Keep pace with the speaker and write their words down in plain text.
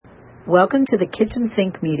Welcome to the kitchen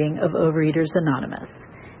sink meeting of Overeaters Anonymous.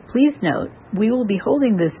 Please note, we will be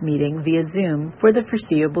holding this meeting via Zoom for the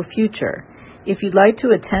foreseeable future. If you'd like to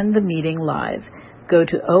attend the meeting live, go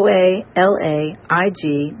to oalaig.org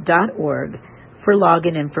for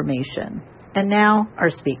login information. And now, our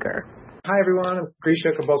speaker. Hi, everyone. I'm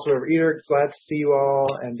Grisha, compulsive overeater. Glad to see you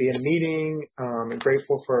all and be in a meeting. I'm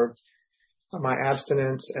grateful for my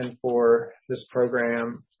abstinence and for this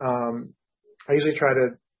program. I usually try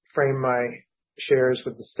to frame my shares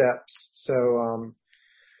with the steps. So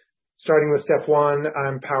starting with step one,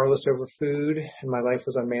 I'm powerless over food and my life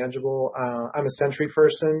was unmanageable. I'm a century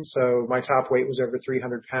person, so my top weight was over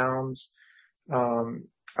 300 pounds.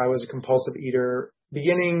 I was a compulsive eater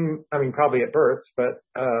probably at birth, but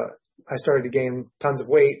I started to gain tons of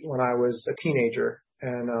weight when I was a teenager.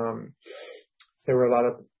 And there were a lot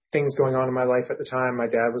of things going on in my life at the time. My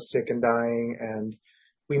dad was sick and dying, and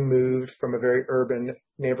we moved from a very urban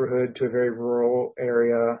neighborhood to a very rural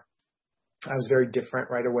area. I was very different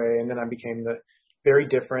right away, and then I became the very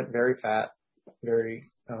different, very fat, very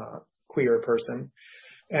queer person.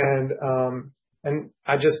 And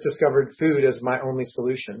I just discovered food as my only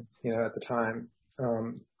solution, at the time.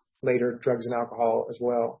 Later, drugs and alcohol as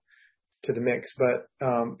well to the mix. But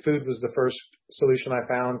food was the first solution I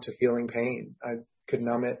found to feeling pain. I could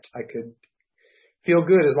numb it. I could feel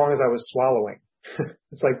good as long as I was swallowing.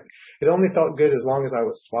 It's like it only felt good as long as I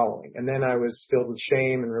was swallowing, and then I was filled with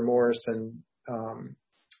shame and remorse and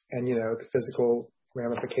the physical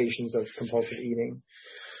ramifications of compulsive eating.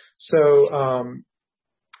 So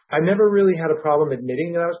I never really had a problem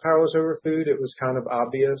admitting that I was powerless over food. It was kind of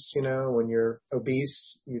obvious, when you're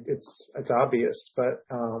obese, it's obvious. But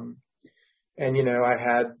I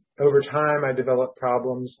had over time I developed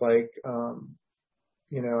problems like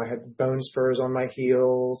I had bone spurs on my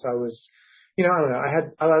heels. I was I don't know. I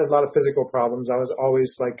had a lot of physical problems. I was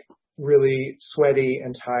always like really sweaty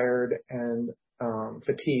and tired and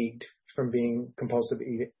fatigued from being a compulsive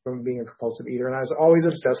eater. And I was always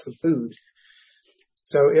obsessed with food.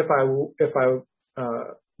 So if I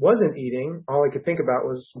wasn't eating, all I could think about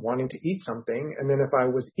was wanting to eat something. And then if I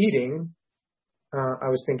was eating, I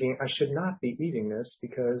was thinking I should not be eating this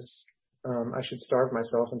because I should starve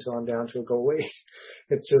myself until I'm down to a goal weight.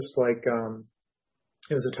 It's just like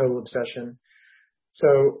it was a total obsession.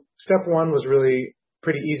 So step one was really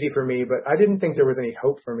pretty easy for me, but I didn't think there was any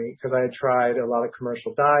hope for me because I had tried a lot of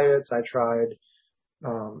commercial diets. I tried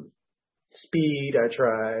speed. I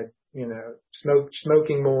tried,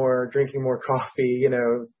 smoking more, drinking more coffee,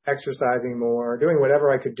 exercising more, doing whatever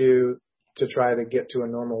I could do to try to get to a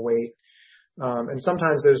normal weight. And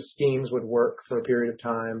sometimes those schemes would work for a period of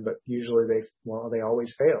time, but usually they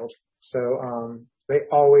always failed. So they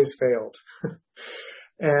always failed.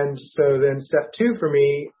 And so then step two for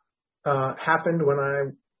me happened when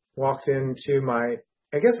I walked into I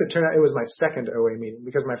guess it turned out it was my second OA meeting,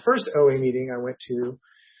 because my first OA meeting I went to,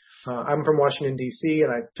 I'm from Washington, D.C.,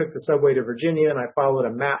 and I took the subway to Virginia, and I followed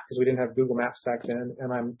a map because we didn't have Google Maps back then,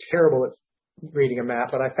 and I'm terrible at reading a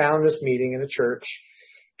map, but I found this meeting in a church.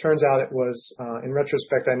 Turns out it was, in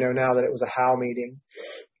retrospect, I know now that it was a HOW meeting.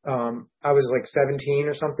 I was like 17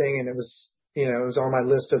 or something, and it was on my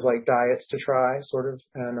list of like diets to try, sort of.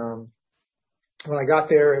 And when I got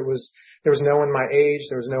there, there was no one my age.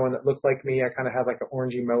 There was no one that looked like me. I kind of had like an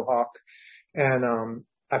orangey mohawk, and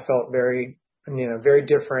I felt very, very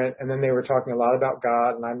different. And then they were talking a lot about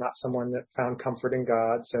God, and I'm not someone that found comfort in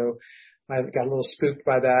God, so I got a little spooked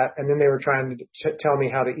by that. And then they were trying to tell me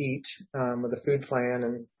how to eat with a food plan,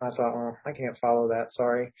 and I thought, oh, I can't follow that.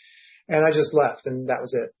 Sorry. And I just left, and that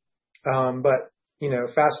was it. But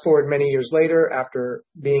fast forward many years later, after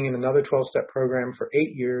being in another 12-step program for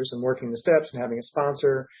 8 years and working the steps and having a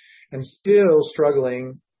sponsor and still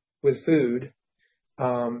struggling with food,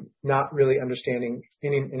 not really understanding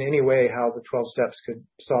in any way how the 12 steps could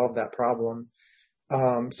solve that problem.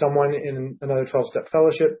 Someone in another 12-step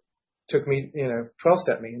fellowship took me,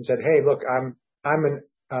 12-step me and said, hey, look,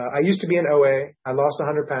 I used to be an OA. I lost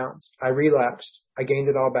 100 pounds. I relapsed. I gained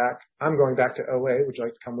it all back. I'm going back to OA. Would you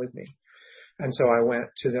like to come with me? And so I went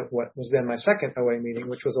to what was then my second OA meeting,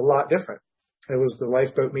 which was a lot different. It was the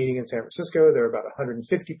Lifeboat meeting in San Francisco. There were about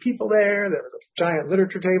 150 people there. There was a giant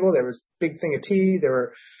literature table. There was a big thing of tea. There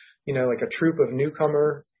were, like a troop of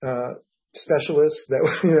newcomer specialists that,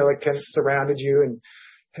 kind of surrounded you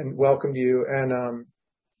and welcomed you.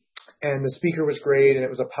 And the speaker was great, and it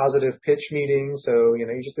was a positive pitch meeting. So,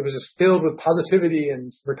 it was just filled with positivity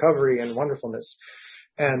and recovery and wonderfulness.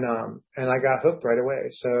 And I got hooked right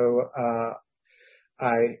away. So,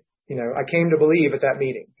 I came to believe at that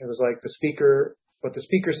meeting. It was like the speaker what the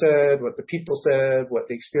speaker said, what the people said, what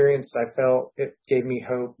the experience I felt. It gave me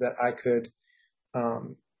hope that I could,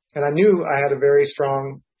 and I knew I had a very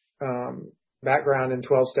strong background in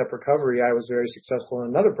 12-step recovery. I was very successful in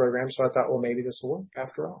another program, so I thought, well, maybe this will work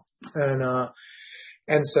after all.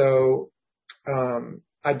 And so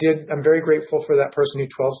I'm very grateful for that person who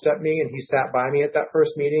 12-stepped me, and he sat by me at that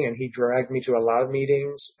first meeting, and he dragged me to a lot of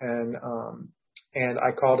meetings, and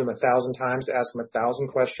I called him 1,000 times to ask him 1,000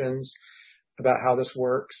 questions about how this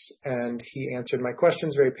works, and he answered my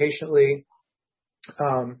questions very patiently.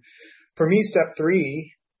 For me, step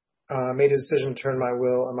 3, made a decision to turn my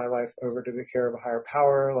will and my life over to the care of a higher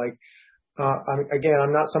power.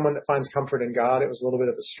 I'm not someone that finds comfort in God. It was a little bit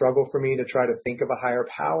of a struggle for me to try to think of a higher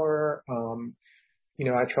power.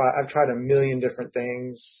 I've tried a million different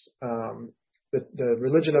things. The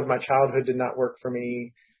religion of my childhood did not work for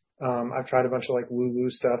me. I've tried a bunch of woo-woo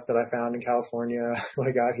stuff that I found in California when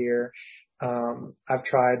I got here. I've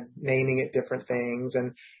tried naming it different things,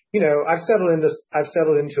 and I've settled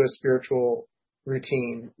into a spiritual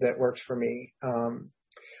routine that works for me.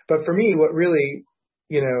 But for me, what really,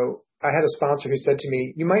 I had a sponsor who said to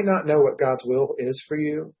me, you might not know what God's will is for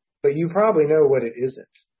you, but you probably know what it isn't.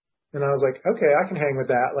 And I was like, okay, I can hang with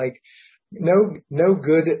that.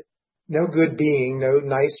 No good being, no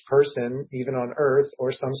nice person, even on earth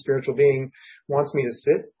or some spiritual being wants me to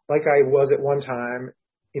sit like I was at one time,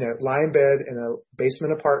 lie in bed in a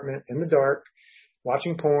basement apartment in the dark,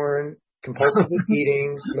 watching porn, compulsively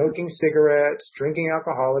eating, smoking cigarettes, drinking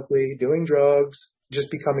alcoholically, doing drugs, just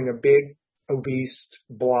becoming a big, obese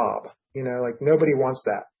blob. Nobody wants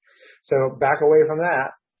that. So back away from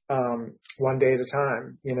that, one day at a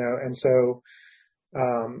time, and so,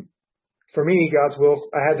 for me, God's will,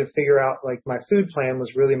 I had to figure out my food plan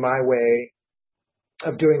was really my way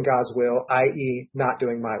of doing God's will, i.e. not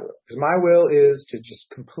doing my will. Because my will is to just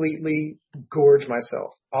completely gorge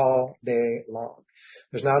myself all day long.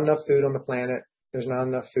 There's not enough food on the planet. There's not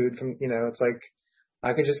enough food from, it's like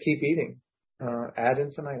I could just keep eating, ad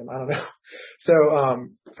infinitum. I don't know. So,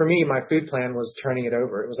 for me, my food plan was turning it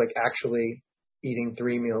over. It was actually eating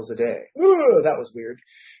 3 meals a day. Ooh, that was weird.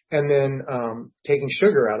 And then, taking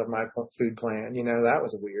sugar out of my food plan, that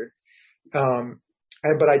was weird.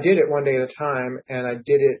 But I did it one day at a time, and I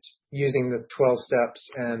did it using the 12 steps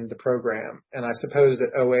and the program. And I suppose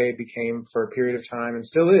that OA became, for a period of time, and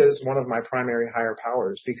still is, one of my primary higher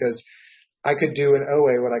powers, because I could do in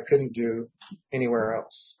OA what I couldn't do anywhere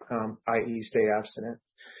else, i.e. stay abstinent.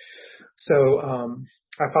 So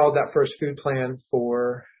I followed that first food plan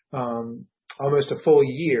for almost a full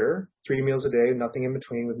year, 3 meals a day, nothing in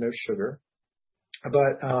between, with no sugar.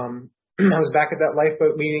 But I was back at that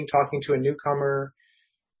lifeboat meeting talking to a newcomer,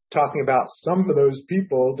 talking about some of those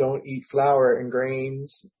people don't eat flour and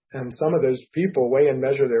grains, and some of those people weigh and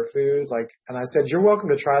measure their food. And I said, you're welcome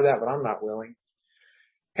to try that, but I'm not willing.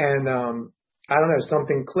 And I don't know,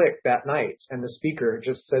 something clicked that night, and the speaker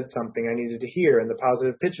just said something I needed to hear, and the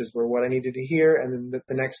positive pitches were what I needed to hear. And then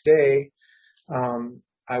the next day,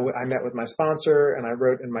 I met with my sponsor, and I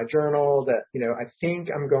wrote in my journal that, I think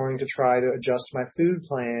I'm going to try to adjust my food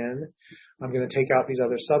plan. I'm going to take out these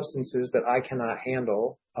other substances that I cannot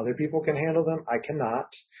handle. Other people can handle them. I cannot.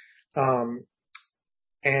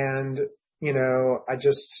 I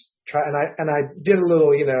just try, and I did a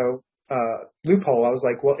little, loophole. I was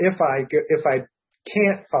like, well, if I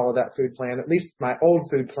can't follow that food plan, at least my old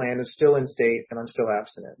food plan is still in state and I'm still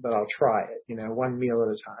abstinent, but I'll try it, 1 meal at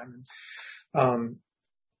a time.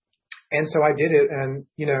 And so I did it, and,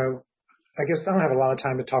 I guess I don't have a lot of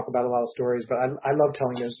time to talk about a lot of stories, but I love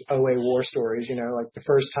telling those OA war stories, the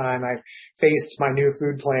first time I faced my new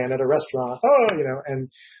food plan at a restaurant, and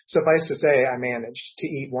suffice to say, I managed to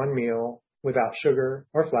eat 1 meal without sugar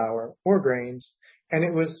or flour or grains. And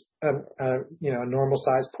it was a normal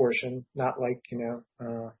sized portion, not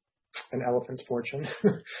an elephant's portion.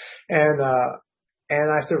 and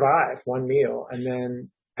I survived 1 meal. And then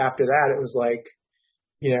after that, it was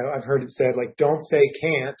I've heard it said, don't say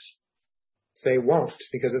can't, say won't,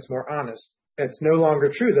 because it's more honest. It's no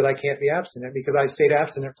longer true that I can't be abstinent, because I stayed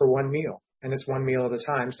abstinent for 1 meal, and it's 1 meal at a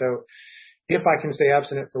time. So if I can stay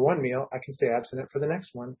abstinent for 1 meal, I can stay abstinent for the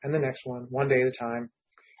next one and the next one day at a time.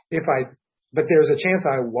 But there's a chance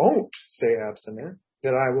I won't stay abstinent,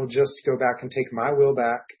 that I will just go back and take my will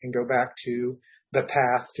back and go back to the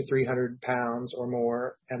path to 300 pounds or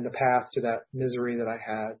more, and the path to that misery that I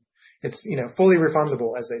had. It's, fully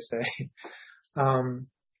refundable, as they say.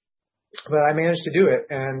 But I managed to do it.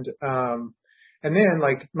 And then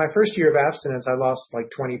my first year of abstinence, I lost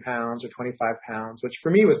 20 pounds or 25 pounds, which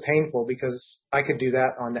for me was painful, because I could do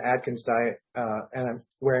that on the Atkins diet, and I'm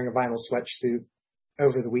wearing a vinyl sweatsuit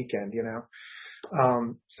over the weekend,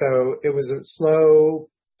 So it was a slow,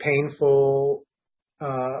 painful,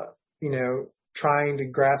 trying to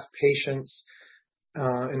grasp patience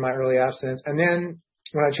in my early abstinence. And then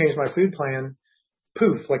when I changed my food plan,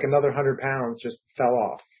 poof, like another 100 pounds just fell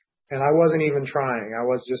off. And I wasn't even trying. I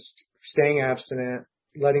was just staying abstinent,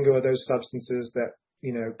 letting go of those substances that,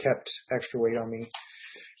 kept extra weight on me.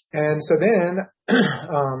 And so then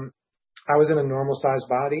I was in a normal sized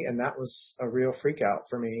body, and that was a real freak out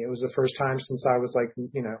for me. It was the first time since I was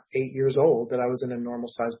 8 years old that I was in a normal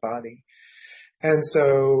sized body. And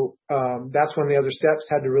so that's when the other steps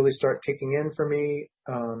had to really start kicking in for me,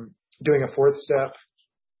 doing a fourth step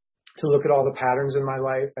to look at all the patterns in my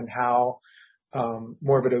life and how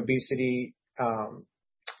morbid obesity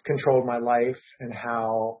controlled my life, and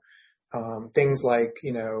how things like,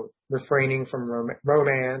 refraining from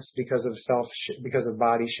romance because of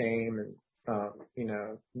body shame, and,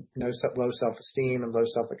 low self-esteem and low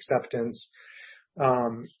self-acceptance,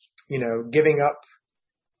 giving up,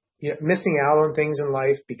 missing out on things in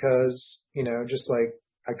life because, just like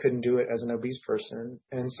I couldn't do it as an obese person.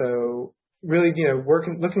 And so really,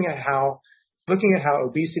 looking at how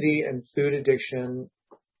obesity and food addiction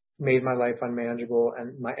made my life unmanageable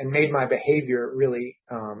and made my behavior really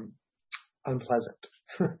unpleasant.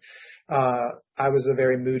 I was a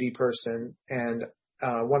very moody person, and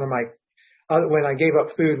when I gave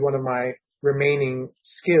up food, one of my remaining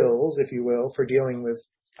skills, if you will, for dealing with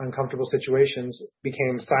uncomfortable situations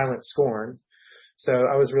became silent scorn. So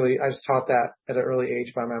I was taught that at an early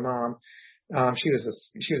age by my mom. She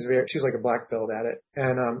was like a black belt at it.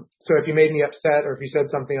 And so if you made me upset, or if you said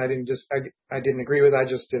something I didn't agree with, I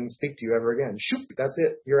just didn't speak to you ever again. Shoot, that's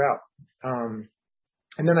it. You're out.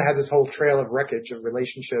 And then I had this whole trail of wreckage of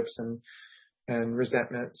relationships and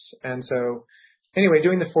resentments. And so anyway,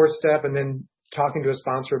 doing the fourth step and then talking to a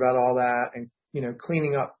sponsor about all that, and,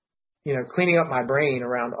 cleaning up my brain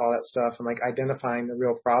around all that stuff, and identifying the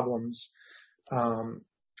real problems.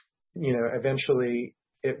 Eventually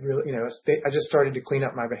it really, I just started to clean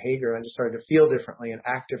up my behavior. I just started to feel differently and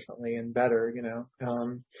act differently and better,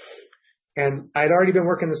 and I'd already been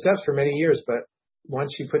working the steps for many years, but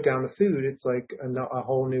once you put down the food, it's like a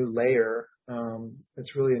whole new layer.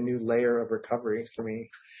 It's really a new layer of recovery for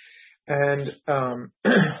me. And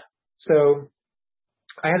so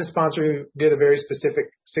I had a sponsor who did a very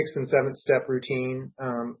specific 6th and 7th step routine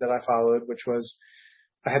that I followed, which was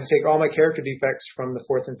I had to take all my character defects from the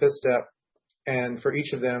 4th and 5th step, and for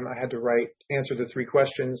each of them, I had to answer the 3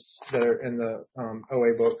 questions that are in the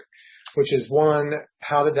OA book, which is 1,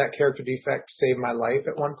 how did that character defect save my life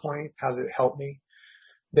at one point? How did it help me?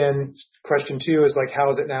 Then question 2 is how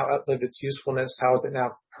has it now outlived its usefulness? How is it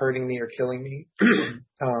now hurting me or killing me?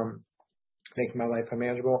 Making my life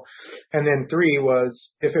unmanageable. And then 3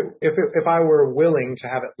 was if I were willing to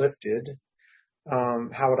have it lifted,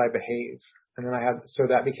 how would I behave? And then so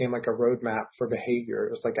that became like a roadmap for behavior.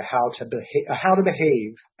 It was like a how to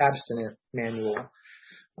behave abstinent manual.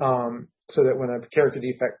 So that when a character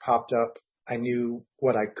defect popped up, I knew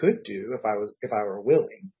what I could do if I were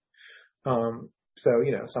willing. So,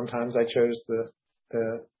 sometimes I chose the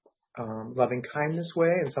loving kindness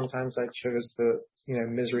way, and sometimes I chose the,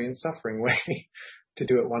 misery and suffering way to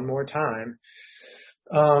do it one more time.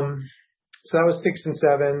 So that was 6 and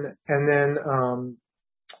 7. And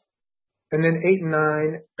then 8 and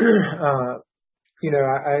 9,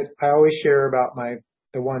 I always share about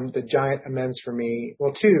the giant amends for me.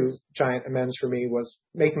 Well, 2 giant amends for me was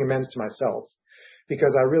making amends to myself,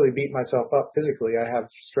 because I really beat myself up physically. I have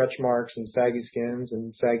stretch marks and saggy skins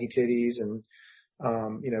and saggy titties, and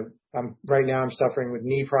right now I'm suffering with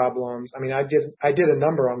knee problems. I mean, I did a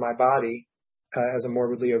number on my body as a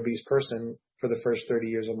morbidly obese person for the first 30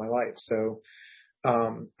 years of my life. So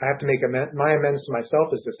I have to make my amends to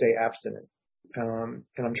myself is to stay abstinent. And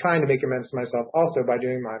I'm trying to make amends to myself also by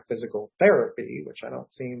doing my physical therapy, which I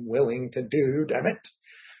don't seem willing to do. Damn it.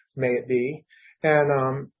 May it be.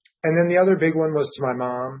 And then the other big one was to my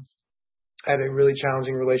mom. I had a really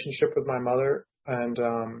challenging relationship with my mother, and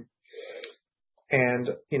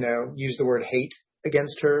used the word hate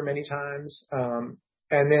against her many times.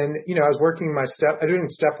 And then, I was working doing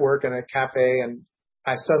step work in a cafe, and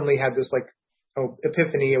I suddenly had this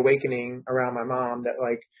epiphany, awakening around my mom that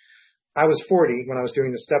I was 40 when I was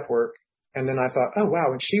doing the step work. And then I thought, oh wow,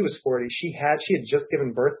 when she was 40, she had just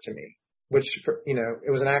given birth to me, which,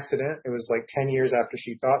 it was an accident. It was 10 years after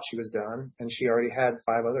she thought she was done, and she already had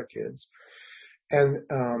 5 other kids.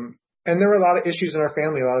 And there were a lot of issues in our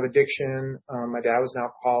family, a lot of addiction. My dad was an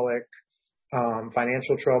alcoholic,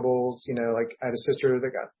 financial troubles, I had a sister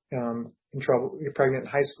that got, in trouble, pregnant in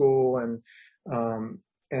high school, and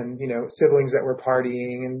siblings that were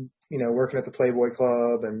partying, and, working at the Playboy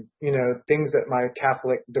Club and, things that my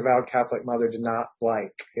devout Catholic mother did not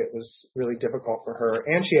like. It was really difficult for her.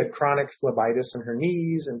 And she had chronic phlebitis in her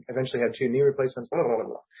knees and eventually had 2 knee replacements, blah, blah, blah,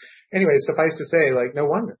 blah. Anyway, suffice to say, like, no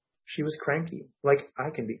wonder she was cranky. Like,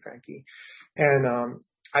 I can be cranky. And,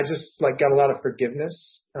 I just got a lot of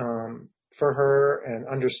forgiveness, for her and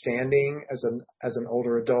understanding as an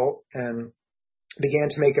older adult and began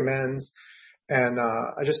to make amends. And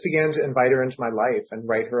I just began to invite her into my life and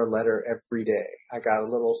write her a letter every day. I got a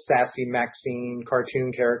little sassy Maxine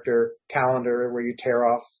cartoon character calendar where you tear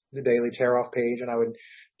off the daily tear off page, and I would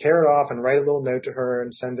tear it off and write a little note to her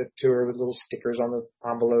and send it to her with little stickers on the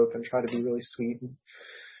envelope and try to be really sweet.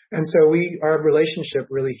 And so our relationship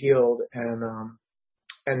really healed, and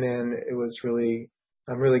then it was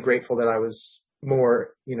I'm really grateful that I was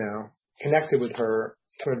more, connected with her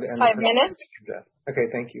toward the end. 5 minutes. Okay,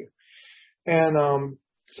 thank you. And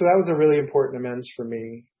so that was a really important amends for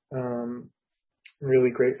me. I'm really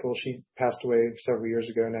grateful. She passed away several years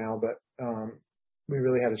ago now, but we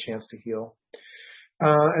really had a chance to heal.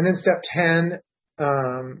 And then step 10,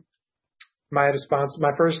 my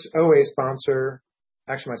first OA sponsor,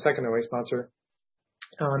 actually my second OA sponsor,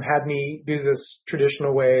 had me do this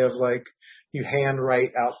traditional way of you hand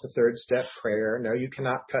write out the 3rd step prayer. No, you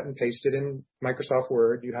cannot cut and paste it in Microsoft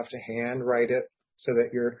Word. You have to hand write it so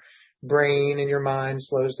that your brain and your mind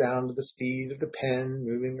slows down to the speed of the pen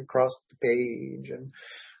moving across the page. And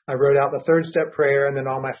I wrote out the 3rd step prayer and then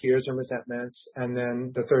all my fears and resentments, and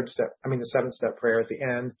then the 7th step prayer at the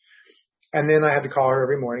end. And then I had to call her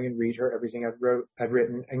every morning and read her everything I'd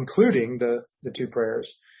written, including the 2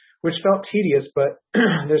 prayers, which felt tedious, but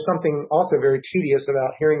there's something also very tedious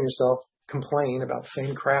about hearing yourself complain about the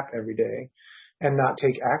same crap every day and not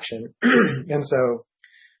take action. And so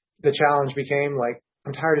the challenge became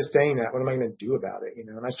I'm tired of saying that. What am I going to do about it?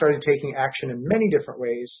 And I started taking action in many different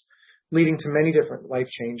ways, leading to many different life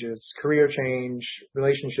changes, career change,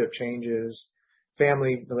 relationship changes,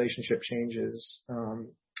 family relationship changes,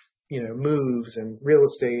 moves and real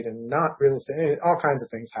estate and not real estate. All kinds of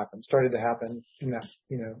things started to happen in that,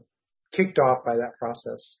 kicked off by that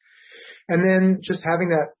process. And then just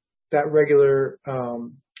having that regular,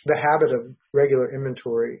 the habit of regular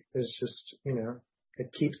inventory is just,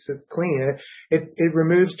 it keeps it clean. It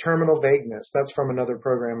removes terminal vagueness. That's from another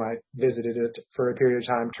program I visited it for a period of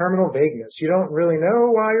time. Terminal vagueness. You don't really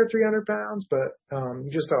know why you're 300 pounds, but you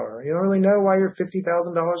just are. You don't really know why you're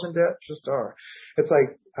 $50,000 in debt, just are. It's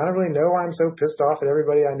I don't really know why I'm so pissed off at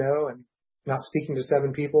everybody I know and not speaking to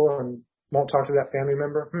 7 people and won't talk to that family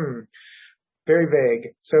member. Very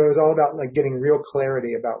vague. So it was all about getting real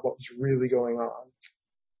clarity about what was really going on.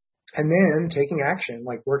 And then taking action,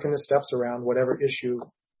 working the steps around whatever issue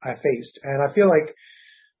I faced. And I feel I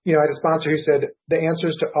had a sponsor who said, the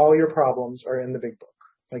answers to all your problems are in the big book.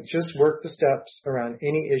 Just work the steps around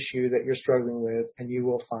any issue that you're struggling with and you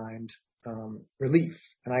will find relief.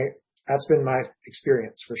 And that's been my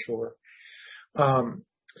experience for sure.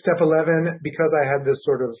 Step 11, because I had this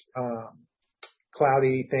sort of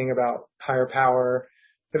cloudy thing about higher power,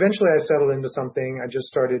 eventually I settled into something. I just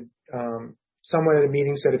started someone at a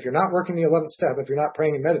meeting said, if you're not working the 11th step, if you're not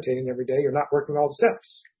praying and meditating every day, you're not working all the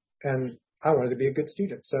steps. And I wanted to be a good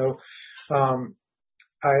student. So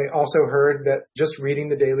I also heard that just reading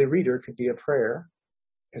the Daily Reader could be a prayer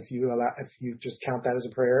if you just count that as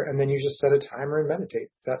a prayer, and then you just set a timer and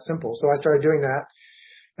meditate. That simple. So I started doing that.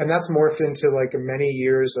 And that's morphed into many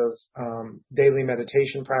years of daily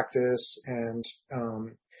meditation practice and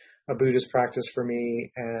a Buddhist practice for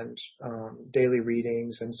me and daily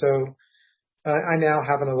readings. And so I now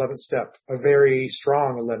have an 11th step, a very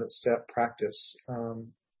strong 11th step practice.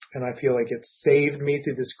 And I feel it saved me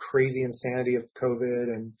through this crazy insanity of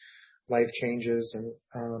COVID and life changes. And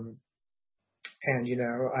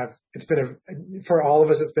it's been for all of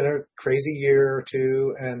us, it's been a crazy year or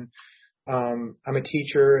two. And I'm a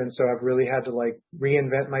teacher. And so I've really had to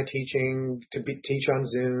reinvent my teaching to teach on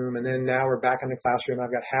Zoom. And then now we're back in the classroom.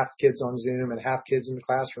 I've got half kids on Zoom and half kids in the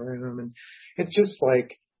classroom. And it's just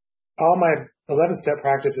all my 11th step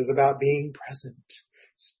practice is about being present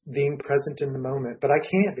in the moment, but I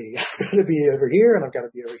can't be. I've got to be over here and I've got to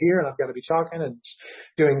be over here and I've got to be talking and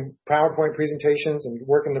doing PowerPoint presentations and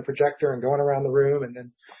working the projector and going around the room. And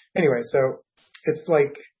then anyway, so it's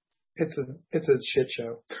it's a shit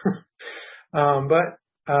show. But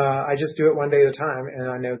I just do it one day at a time, and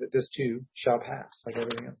I know that this too shall pass, like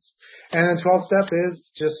everything else. And then 12th step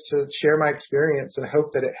is just to share my experience and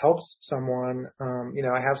hope that it helps someone.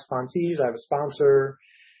 I have sponsees, I have a sponsor.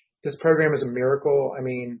 This program is a miracle. I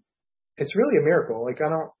mean, it's really a miracle. I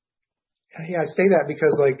say that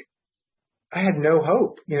because I had no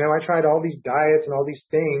hope. I tried all these diets and all these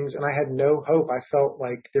things, and I had no hope. I felt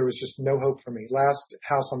like there was just no hope for me. Last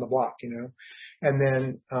house on the block, and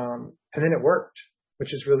then it worked,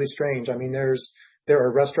 which is really strange. I mean, there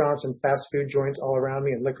are restaurants and fast food joints all around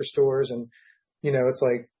me and liquor stores, and it's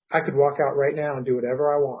like I could walk out right now and do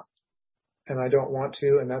whatever I want, and I don't want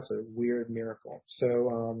to, and that's a weird miracle.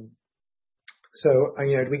 So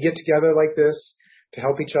we get together like this to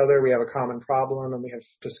help each other. We have a common problem, and we have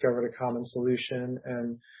discovered a common solution,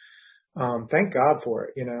 and thank God for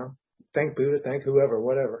it. Thank Buddha, thank whoever,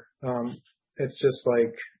 whatever. It's just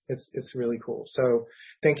like it's really cool. So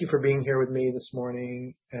thank you for being here with me this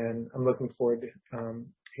morning, and I'm looking forward to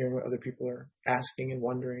hearing what other people are asking and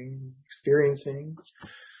wondering, experiencing.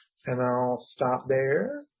 And I'll stop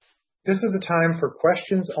there. This is a time for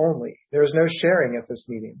questions only. There is no sharing at this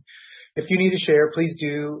meeting. If you need to share, please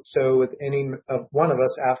do so with any of one of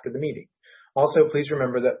us after the meeting. Also, please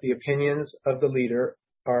remember that the opinions of the leader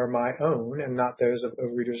are my own and not those of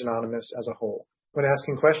Overeaters Anonymous as a whole. When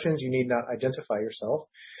asking questions, you need not identify yourself.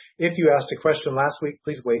 If you asked a question last week,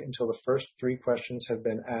 please wait until the first 3 questions have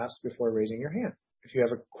been asked before raising your hand. If you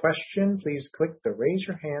have a question, please click the raise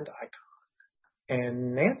your hand icon.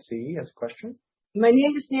 And Nancy has a question. My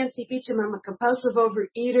name is Nancy Beecham. I'm a compulsive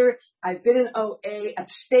overeater. I've been in OA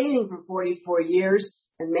abstaining for 44 years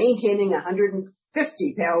and maintaining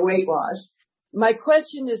 150-pound weight loss. My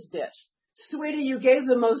question is this. Sweetie, you gave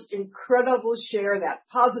the most incredible share. That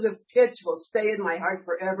positive pitch will stay in my heart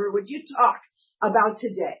forever. Would you talk about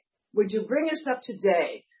today? Would you bring us up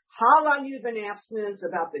today? How long you've been abstinent,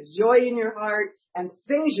 about the joy in your heart and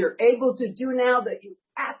things you're able to do now that you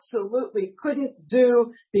absolutely couldn't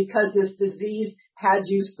do because this disease had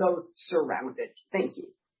you so surrounded. Thank you.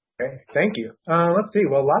 Okay, thank you. Let's see.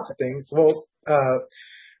 Well, lots of things. Well,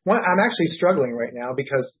 I'm actually struggling right now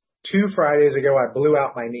because 2 Fridays ago I blew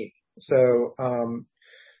out my knee. So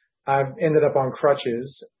I've ended up on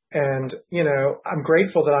crutches. And, I'm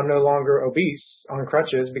grateful that I'm no longer obese on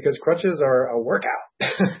crutches because crutches are a workout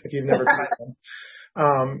if you've never tried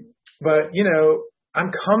them. But, I'm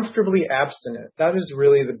comfortably abstinent. That is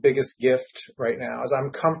really the biggest gift right now is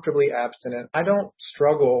I'm comfortably abstinent. I don't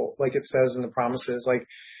struggle like it says in the promises. Like,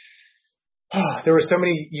 there were so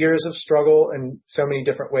many years of struggle in so many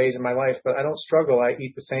different ways in my life, but I don't struggle. I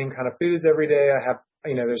eat the same kind of foods every day. I have,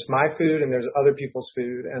 there's my food and there's other people's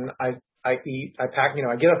food. And I pack,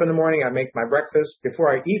 I get up in the morning, I make my breakfast. Before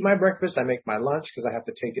I eat my breakfast, I make my lunch because I have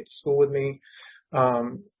to take it to school with me.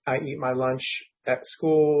 I eat my lunch at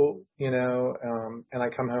school, and I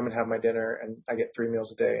come home and have my dinner and I get 3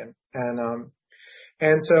 meals a day.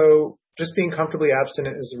 And so just being comfortably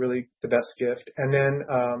abstinent is really the best gift. And then,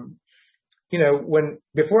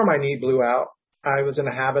 before my knee blew out, I was in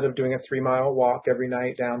a habit of doing a 3-mile walk every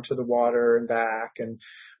night down to the water and back. And,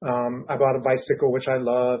 I bought a bicycle, which I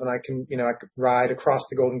love, and I can ride across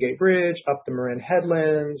the Golden Gate Bridge, up the Marin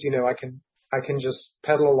Headlands. I can just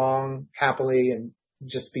pedal along happily and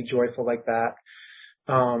just be joyful like that.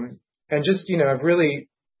 And just, I've really,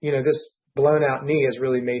 this blown out knee has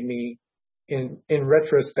really made me in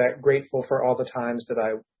retrospect grateful for all the times that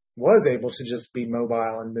I was able to just be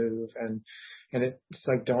mobile and move. And it's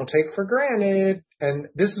like, don't take for granted. And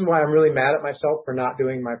this is why I'm really mad at myself for not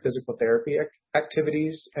doing my physical therapy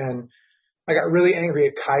activities. And I got really angry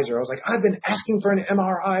at Kaiser. I was like, I've been asking for an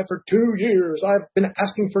MRI for 2 years. I've been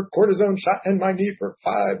asking for cortisone shot in my knee for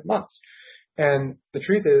 5 months. And the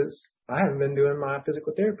truth is, I haven't been doing my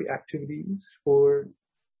physical therapy activities for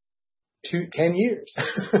 10 years.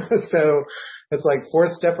 So it's like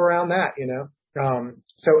 4th step around that,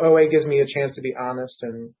 So OA gives me a chance to be honest.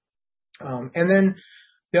 And then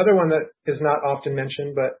the other one that is not often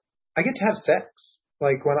mentioned, but I get to have sex.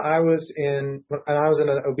 Like when I was in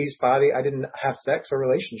an obese body, I didn't have sex or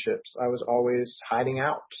relationships. I was always hiding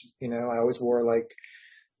out. I always wore like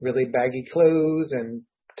really baggy clothes and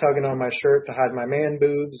tugging on my shirt to hide my man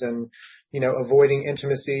boobs and, avoiding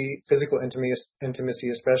intimacy, physical intimacy,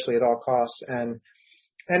 especially at all costs. And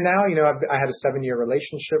now, I had a 7-year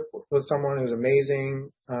relationship with someone who was amazing,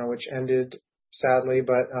 which ended sadly,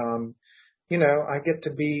 but, I get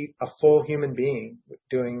to be a full human being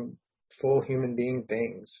doing full human being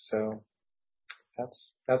things. So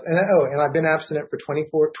and I've been abstinent for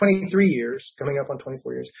 23 years, coming up on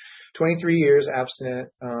 24 years, 23 years abstinent,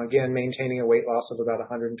 again, maintaining a weight loss of about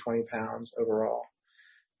 120 pounds overall.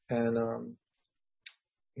 And,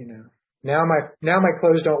 now my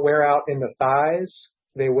clothes don't wear out in the thighs.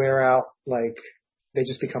 They wear out like they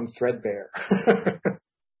just become threadbare.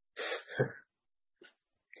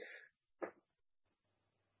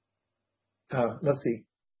 Let's see.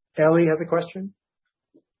 Ellie has a question.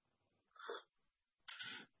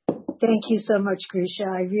 Thank you so much, Grisha.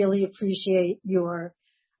 I really appreciate your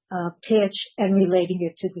pitch and relating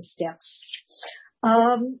it to the steps.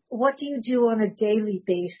 What do you do on a daily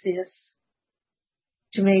basis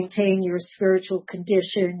to maintain your spiritual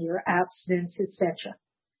condition, your abstinence, etc.?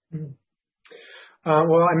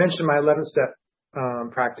 Well, I mentioned my 11-step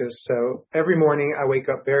practice. So every morning I wake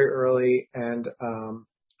up very early and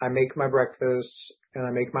I make my breakfast and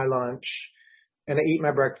I make my lunch and I eat my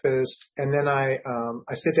breakfast, and then I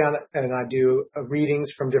sit down and I do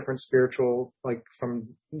readings from different spiritual, like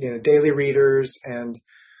from daily readers, and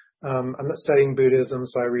I'm not studying Buddhism,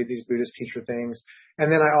 so I read these Buddhist teacher things,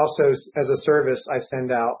 and then I also, as a service, I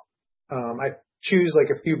send out, I choose like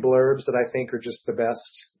a few blurbs that I think are just the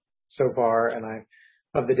best so far,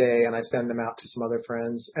 of the day, and I send them out to some other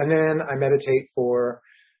friends, and then I meditate for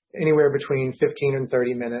anywhere between 15 and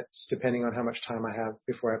 30 minutes, depending on how much time I have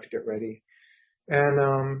before I have to get ready. And,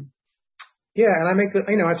 and I make,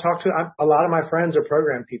 I talk to, a lot of my friends are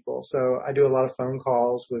program people. So I do a lot of phone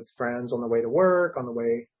calls with friends on the way to work, on the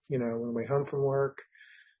way, on the way home from work,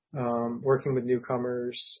 working with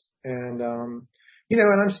newcomers. And, and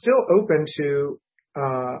I'm still open to,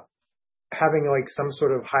 having like some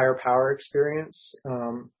sort of higher power experience.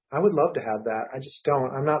 I would love to have that. I just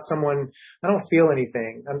don't. I'm not someone, I don't feel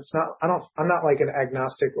anything. I'm not like an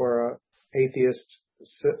agnostic or a atheist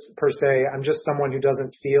per se. I'm just someone who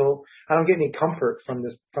doesn't feel, I don't get any comfort from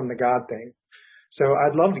the God thing. So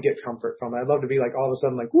I'd love to get comfort from it. I'd love to be like all of a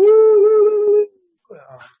sudden like, woo,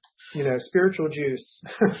 spiritual juice.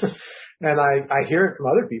 And I hear it from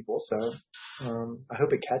other people. So, I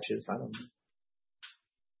hope it catches. I don't know.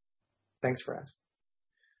 Thanks for asking.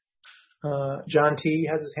 John T.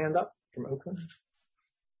 has his hand up from Oakland.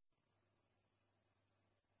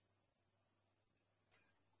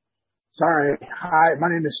 Sorry. Hi, my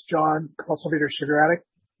name is John, compulsive eater, sugar addict.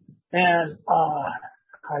 And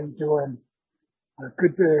how you doing?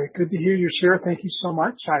 Good to hear you share. Thank you so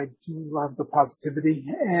much. I do love the positivity.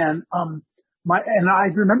 And I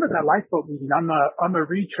remember that lifeboat meeting. I'm a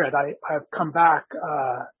retread. I've come back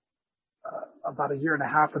about a year and a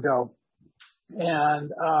half ago.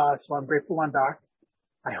 And so I'm grateful I'm back.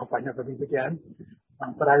 I hope I never leave again.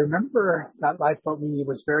 But I remember that lifeboat meeting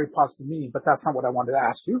was very positive meeting, but that's not what I wanted to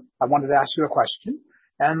ask you. I wanted to ask you a question.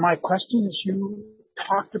 And my question is, you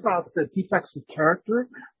talked about the defects of character.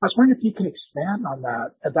 I was wondering if you can expand on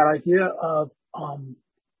that idea of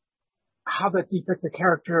how that defect of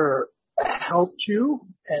character helped you,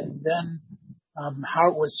 and then how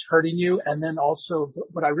it was hurting you. And then also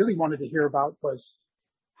what I really wanted to hear about was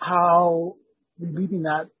how relieving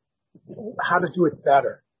that, how to do it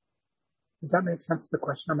better. Does that make sense? The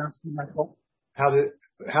question I'm asking, Michael? How to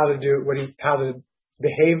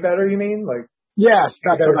behave better, you mean? Like, yes,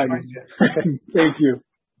 that's what I mean. Thank you.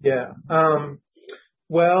 Yeah.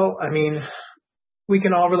 Well, I mean, we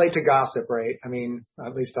can all relate to gossip, right? I mean,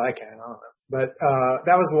 at least I can. I don't know. But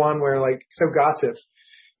that was one where, like, so gossip.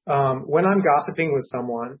 When I'm gossiping with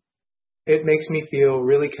someone, it makes me feel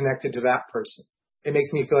really connected to that person. It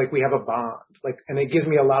makes me feel like we have a bond, like, and it gives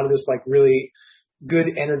me a lot of this like really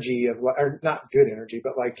good energy of, or not good energy,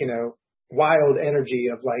 but like, wild energy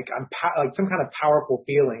of like, like some kind of powerful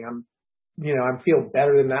feeling. I feel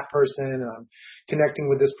better than that person, and I'm connecting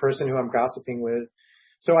with this person who I'm gossiping with.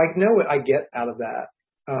 So I know what I get out of that.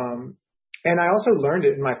 And I also learned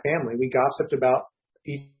it in my family. We gossiped about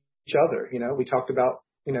each other. We talked about,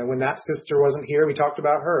 when that sister wasn't here, we talked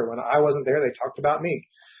about her. When I wasn't there, they talked about me.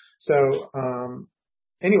 So,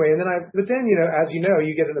 anyway, but then, as you know,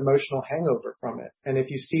 you get an emotional hangover from it. And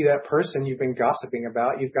if you see that person you've been gossiping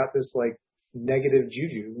about, you've got this like negative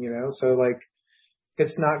juju, so like,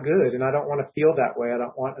 it's not good. And I don't want to feel that way. I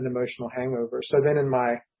don't want an emotional hangover. So then in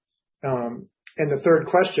the third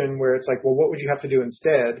question where it's like, well, what would you have to do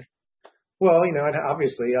instead? Well,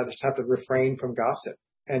 obviously I just have to refrain from gossip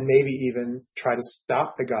and maybe even try to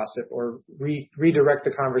stop the gossip or redirect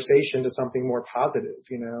the conversation to something more positive,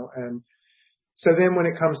 and so then when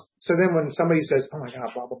somebody says, oh my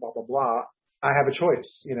God, blah, blah, blah, blah, blah, I have a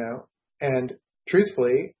choice, and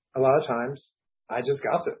truthfully, a lot of times I just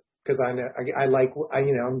gossip because I know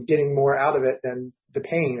I'm getting more out of it than the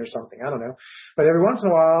pain or something. I don't know. But every once in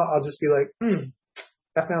a while, I'll just be like,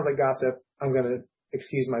 that sounds like gossip. I'm going to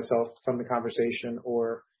excuse myself from the conversation,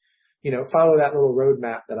 or, follow that little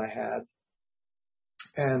roadmap that I had.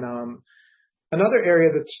 And another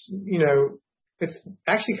area that's, it's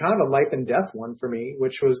actually kind of a life and death one for me,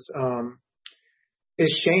 which was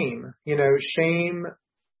is shame. Shame.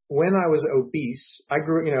 When I was obese, I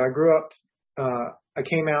grew up. I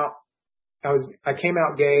came out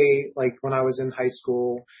gay like when I was in high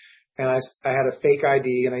school, and I had a fake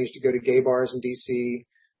ID, and I used to go to gay bars in DC.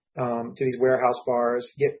 to these warehouse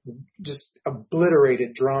bars, get just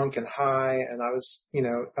obliterated, drunk and high. And I was,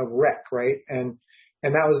 a wreck. Right. And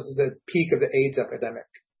that was the peak of the AIDS epidemic.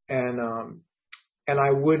 And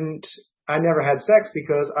I never had sex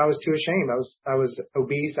because I was too ashamed. I was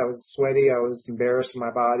obese. I was sweaty. I was embarrassed with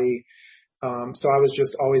my body. So I was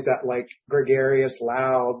just always that like gregarious,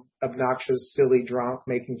 loud, obnoxious, silly drunk,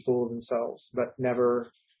 making fools of themselves, but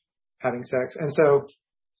never having sex. And so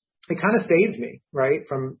it kind of saved me, right,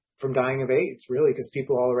 from dying of AIDS, really, because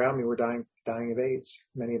people all around me were dying of AIDS,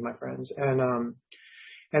 many of my friends. And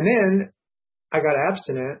then I got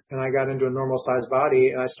abstinent and I got into a normal sized body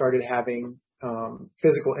and I started having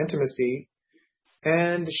physical intimacy,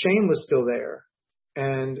 and shame was still there.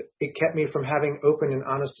 And it kept me from having open and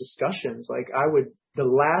honest discussions. Like the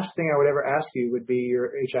last thing I would ever ask you would be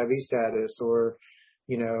your HIV status or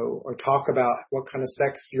talk about what kind of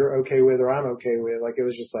sex you're okay with or I'm okay with. Like, it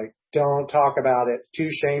was just like, don't talk about it. Too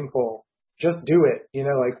shameful. Just do it,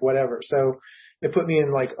 like whatever. So it put me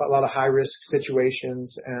in like a lot of high risk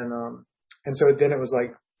situations. And so then it was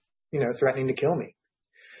like, threatening to kill me.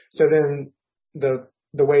 So then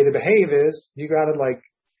the way to behave is you got to like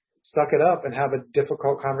suck it up and have a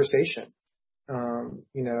difficult conversation.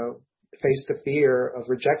 Face the fear of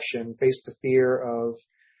rejection, face the fear of,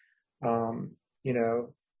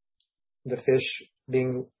 the fish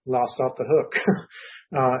being lost off the hook,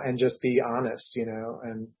 and just be honest,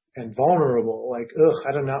 and vulnerable. Like,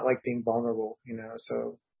 I do not like being vulnerable,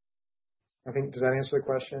 so I think, does that answer the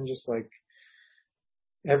question? Just like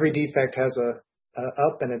every defect has a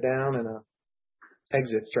up and a down and a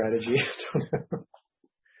exit strategy.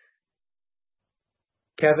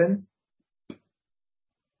 Kevin?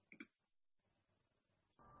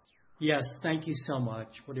 Yes, thank you so much.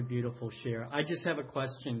 What a beautiful share. I just have a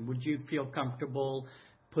question. Would you feel comfortable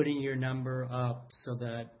putting your number up so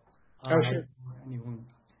that sure. Anyone?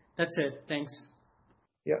 That's it. Thanks.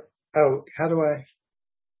 Yep. Oh, how do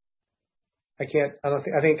I can't.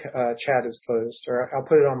 I think chat is closed, or I'll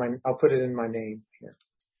put it in my name here.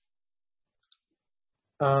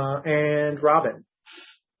 And Robin.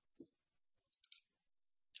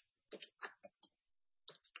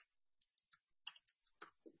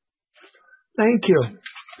 Thank you.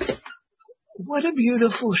 What a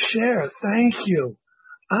beautiful share. Thank you.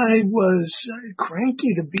 I was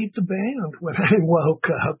cranky to beat the band when I woke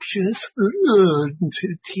up, just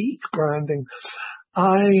teeth grinding.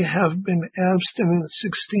 I have been abstinent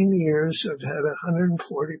 16 years. I've had a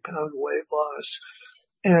 140-pound weight loss.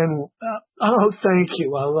 And, thank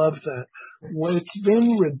you. I love that. It's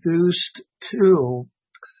been reduced to,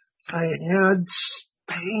 I had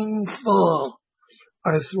painful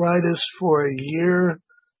arthritis for a year.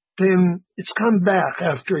 Then it's come back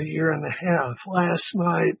after a year and a half. Last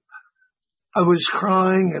night, I was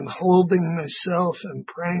crying and holding myself and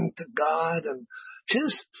praying to God and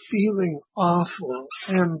just feeling awful.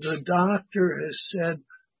 And the doctor has said,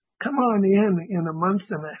 come on in a month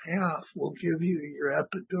and a half, we'll give you your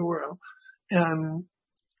epidural. And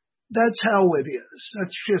that's how it is.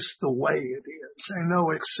 That's just the way it is. I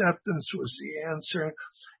know acceptance was the answer.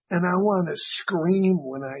 And I want to scream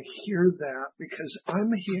when I hear that because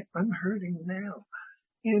I'm hurting now.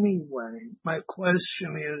 Anyway, my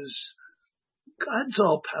question is, God's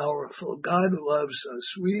all powerful. God loves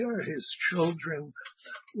us. We are his children.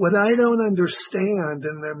 What I don't understand,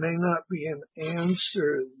 and there may not be an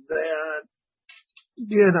answer that,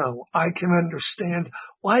 I can understand.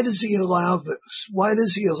 Why does he allow this? Why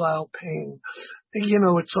does he allow pain?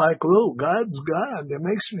 It's like, God's God. It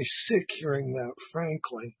makes me sick hearing that,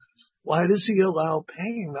 frankly. Why does he allow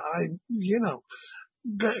pain?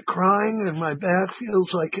 Crying and my back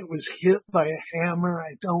feels like it was hit by a hammer.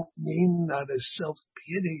 I don't mean that as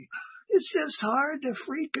self-pity. It's just hard to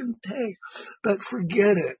freaking take. But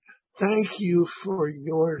forget it. Thank you for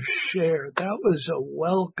your share. That was a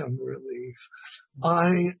welcome relief.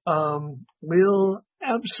 I will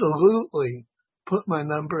absolutely put my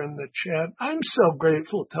number in the chat. I'm so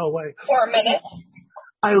grateful, Toei. 4 minutes.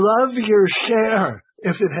 I love your share.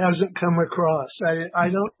 If it hasn't come across, I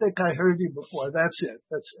don't think I heard you before. That's it.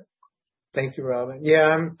 Thank you, Robin.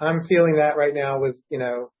 Yeah, I'm feeling that right now with,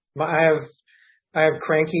 I have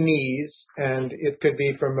cranky knees, and it could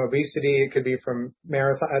be from obesity. It could be from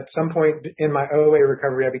marathon. At some point in my OA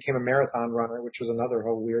recovery, I became a marathon runner, which was another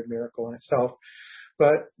whole weird miracle in itself.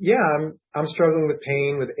 But yeah, I'm struggling with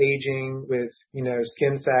pain, with aging, with,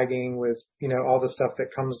 skin sagging, with, all the stuff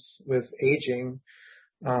that comes with aging.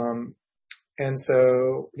 And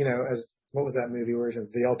so, what was that movie where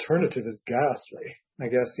the alternative is ghastly? I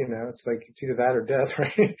guess, it's like, it's either that or death,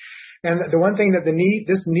 right? And the one thing that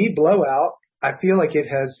this knee blowout, I feel like it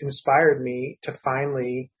has inspired me to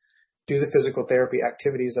finally do the physical therapy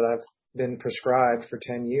activities that I've been prescribed for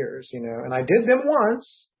 10 years, and I did them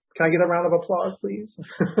once. Can I get a round of applause, please?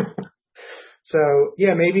 So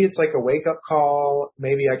yeah, maybe it's like a wake up call.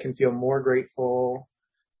 Maybe I can feel more grateful.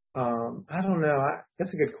 I don't know.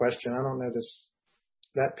 That's a good question. I don't know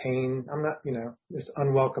that pain. I'm not, this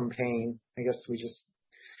unwelcome pain. I guess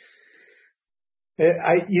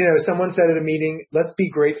someone said at a meeting, let's be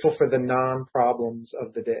grateful for the non-problems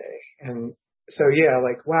of the day. And so, yeah,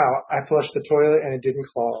 like, wow, I flushed the toilet and it didn't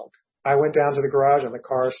clog. I went down to the garage and the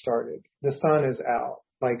car started. The sun is out.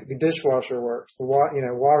 Like the dishwasher works. The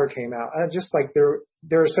water came out. Just like there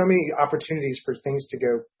are so many opportunities for things to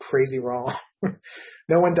go crazy wrong.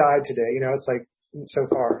 No one died today. It's like so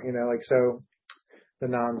far, so the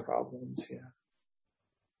non-problems. Yeah.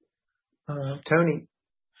 Tony.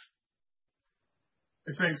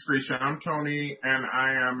 Thanks, Grisha. I'm Tony, and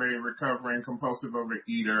I am a recovering compulsive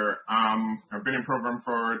overeater. I've been in program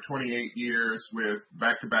for 28 years with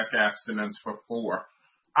back-to-back abstinence for 4.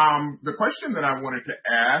 The question that I wanted to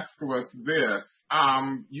ask was this.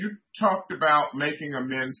 You talked about making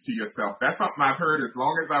amends to yourself. That's something I've heard as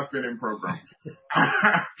long as I've been in program.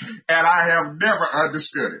 And I have never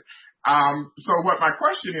understood it. So what my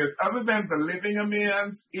question is, other than the living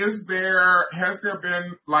amends, has there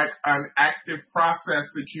been like an active process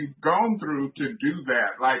that you've gone through to do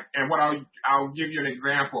that? Like, and what I'll give you an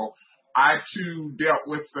example. I too dealt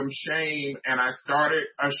with some shame, and I started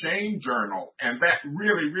a shame journal, and that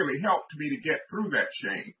really, really helped me to get through that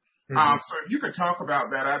shame. Mm-hmm. So if you could talk about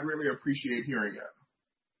that, I'd really appreciate hearing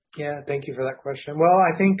it. Yeah, thank you for that question. Well,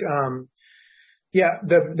 I think,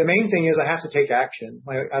 the main thing is I have to take action.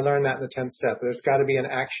 I learned that in the 10th step. There's got to be an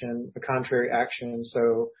action, a contrary action.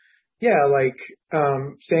 So,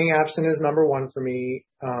 staying abstinent is number 1 for me.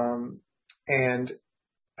 And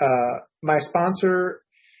my sponsor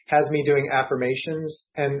has me doing affirmations,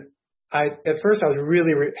 and at first I was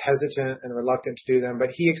really hesitant and reluctant to do them, but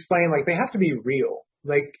he explained like they have to be real,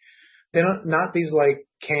 like they're not these like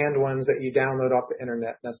canned ones that you download off the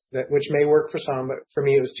internet, which may work for some, but for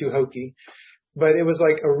me it was too hokey. But it was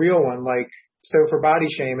like a real one, like, so for body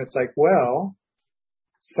shame, it's like, well,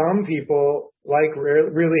 some people like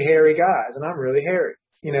really hairy guys, and I'm really hairy,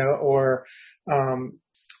 or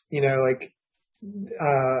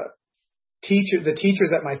the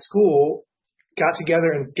teachers at my school got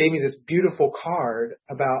together and gave me this beautiful card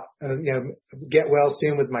about, get well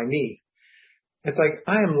soon with my knee. It's like,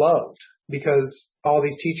 I am loved because all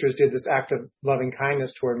these teachers did this act of loving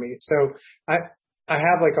kindness toward me. So I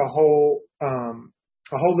have like a whole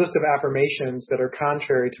list of affirmations that are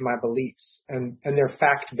contrary to my beliefs, and they're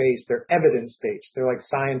fact-based, they're evidence-based, they're like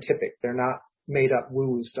scientific, they're not made up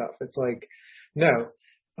woo-woo stuff. It's like, no,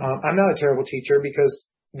 I'm not a terrible teacher because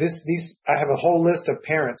I have a whole list of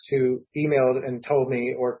parents who emailed and told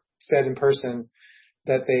me or said in person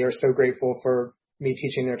that they are so grateful for me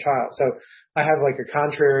teaching their child. So I have like a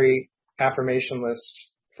contrary affirmation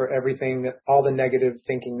list for everything, that all the negative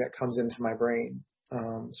thinking that comes into my brain.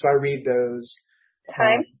 So I read those.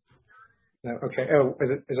 Time? No, okay. Oh,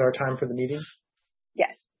 is our time for the meeting?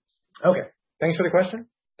 Yes. Okay. Thanks for the question.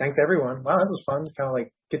 Thanks everyone. Wow, this was fun. Kind of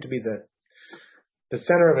like get to be the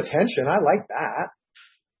center of attention. I like that.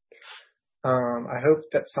 I hope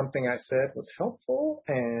that something I said was helpful,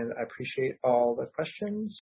 and I appreciate all the questions.